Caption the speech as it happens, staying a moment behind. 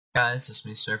Guys, it's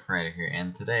me Surfrider here,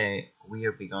 and today we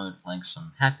are going to be playing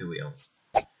some Happy Wheels.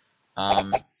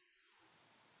 Um,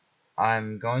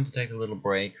 I'm going to take a little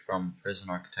break from Prison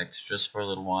Architects just for a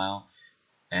little while,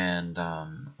 and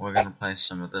we're going to play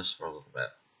some of this for a little bit.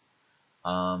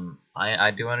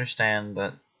 I do understand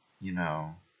that,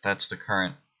 that's the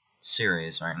current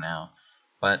series right now,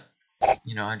 but,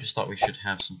 I just thought we should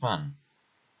have some fun.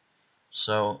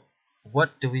 So,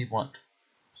 what do we want to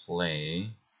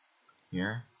play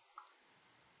here?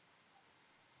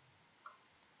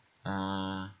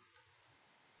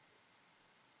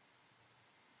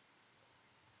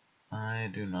 I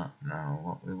do not know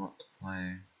what we want to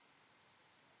play.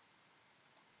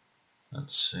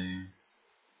 Let's see.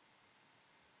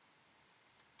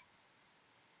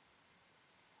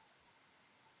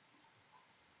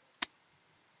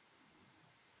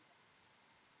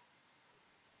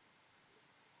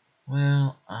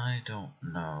 Well, I don't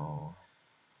know.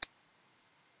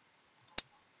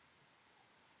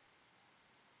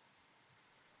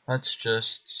 Let's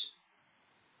just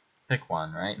pick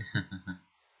one, right?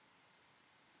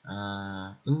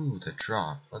 Ooh, the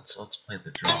drop. Let's play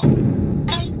the drop.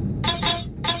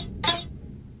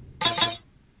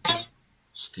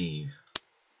 Steve.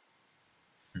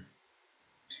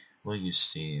 We'll use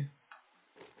Steve.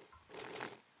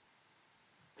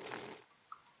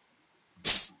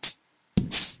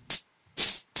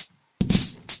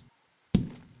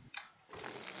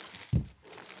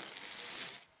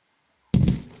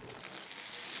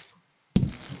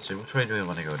 Let's see, which way do we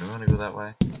want to go? Do we want to go that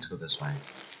way? Let's go this way.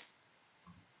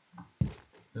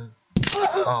 Ooh.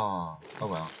 Oh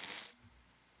well.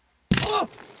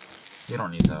 We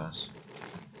don't need those.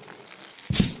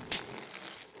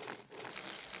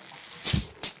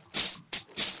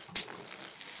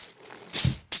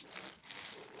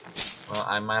 Well,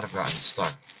 I might have gotten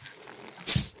stuck.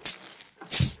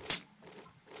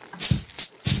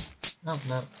 No,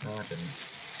 I didn't.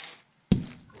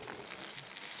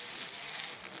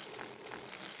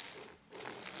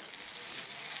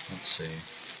 Let's see.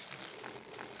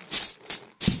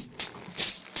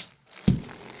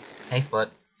 Hey, Foot.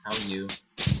 How are you?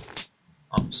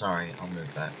 Oh, sorry. I'll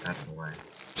move that out of the way.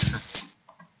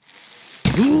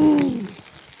 Ooh.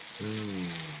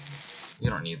 You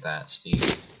don't need that, Steve.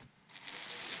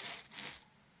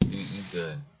 You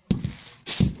good.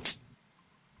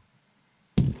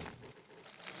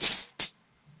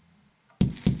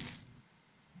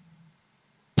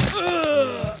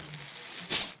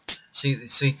 See,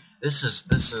 this is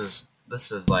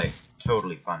like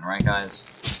totally fun, right, guys?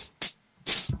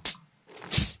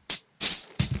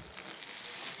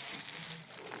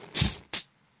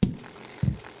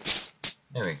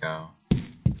 There we go.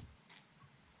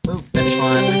 Ooh, finish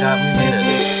line, we made it.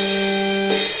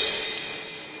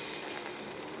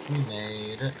 We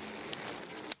made it.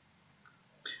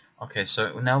 Okay,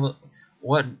 so now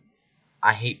what?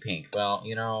 I hate pink. Well,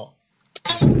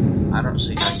 I don't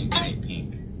see how you can hate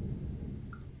pink.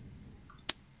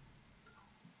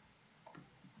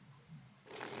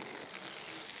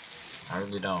 I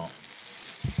really don't.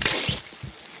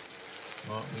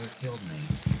 Well, you killed me.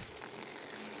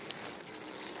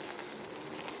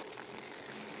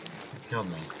 You killed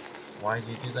me. Why did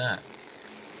you do that?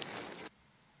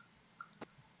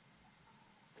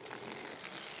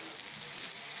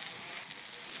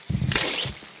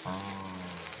 Oh.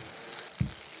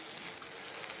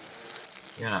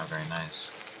 You're not very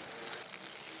nice.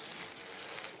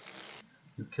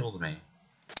 You killed me.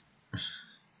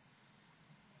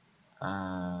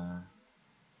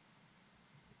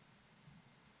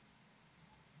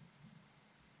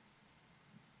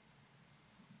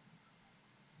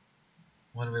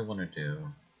 What do we want to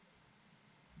do?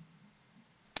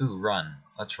 Ooh, run.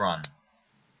 Let's run.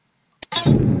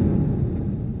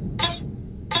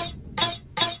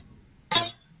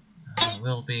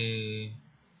 We'll be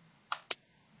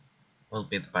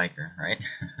the biker, right?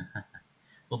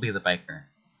 We'll be the biker.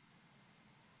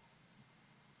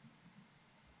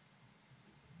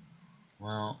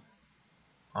 Well,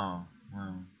 oh,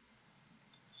 well.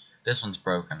 This one's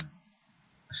broken.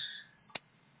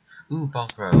 Ooh, ball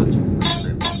throw. Let's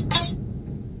play ball throw.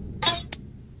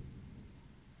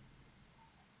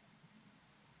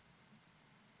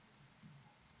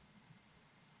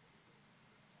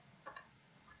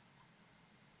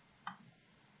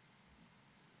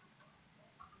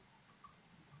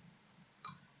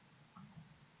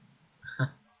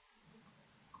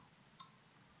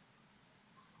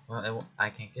 Well, I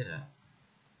can't get it.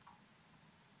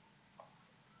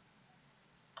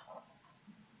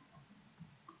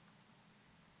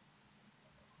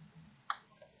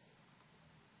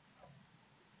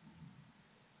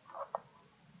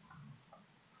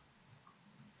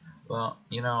 Well,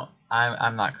 you know,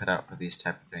 I'm not cut out for these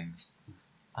type of things.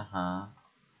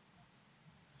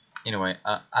 Anyway,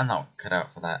 I'm not cut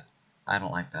out for that. I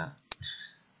don't like that.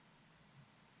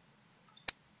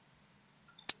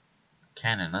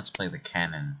 Cannon, let's play the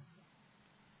cannon.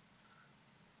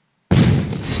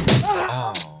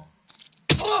 Oh.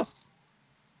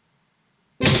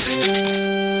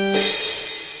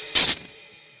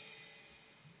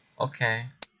 Okay.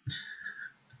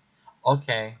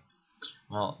 Okay.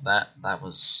 Well, that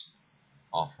was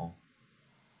awful.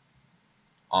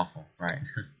 Awful, right.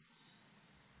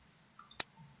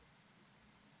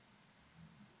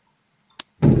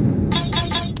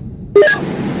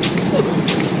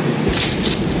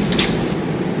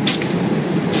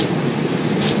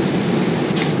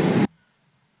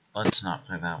 Let's not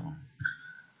play that one.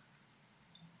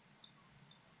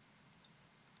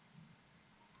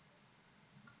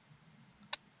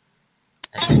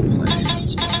 Epic play.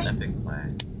 It's an epic play.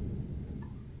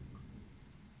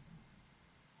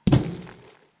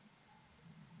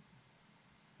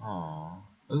 Aww.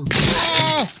 Ooh.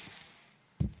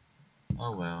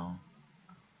 Oh well.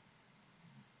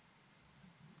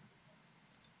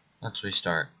 Let's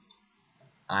restart.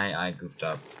 I goofed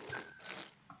up.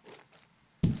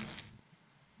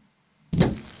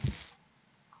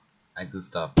 I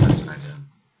goofed up. That's what I did.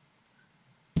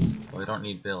 Well, we don't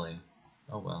need Billy.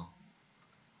 Oh well.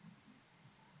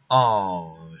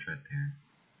 Oh, I was right there.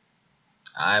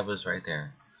 I was right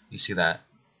there. You see that?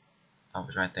 I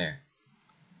was right there.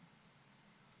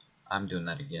 I'm doing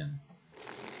that again.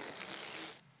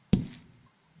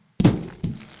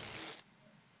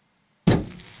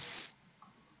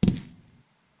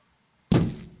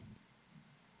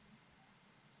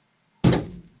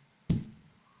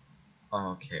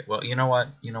 Okay, well, you know what?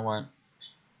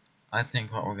 I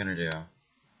think what we're gonna do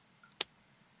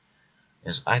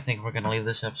is I think we're gonna leave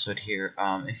this episode here.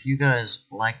 If you guys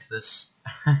liked this,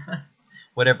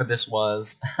 whatever this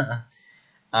was,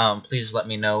 please let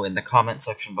me know in the comment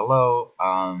section below.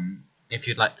 If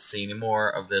you'd like to see any more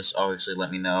of this, obviously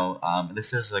let me know.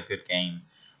 This is a good game,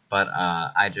 but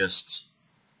I just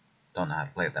don't know how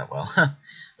to play it that well.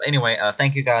 But anyway,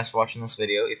 thank you guys for watching this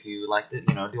video. If you liked it,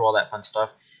 do all that fun stuff.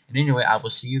 And anyway, I will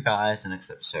see you guys in the next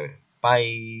episode.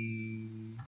 Bye!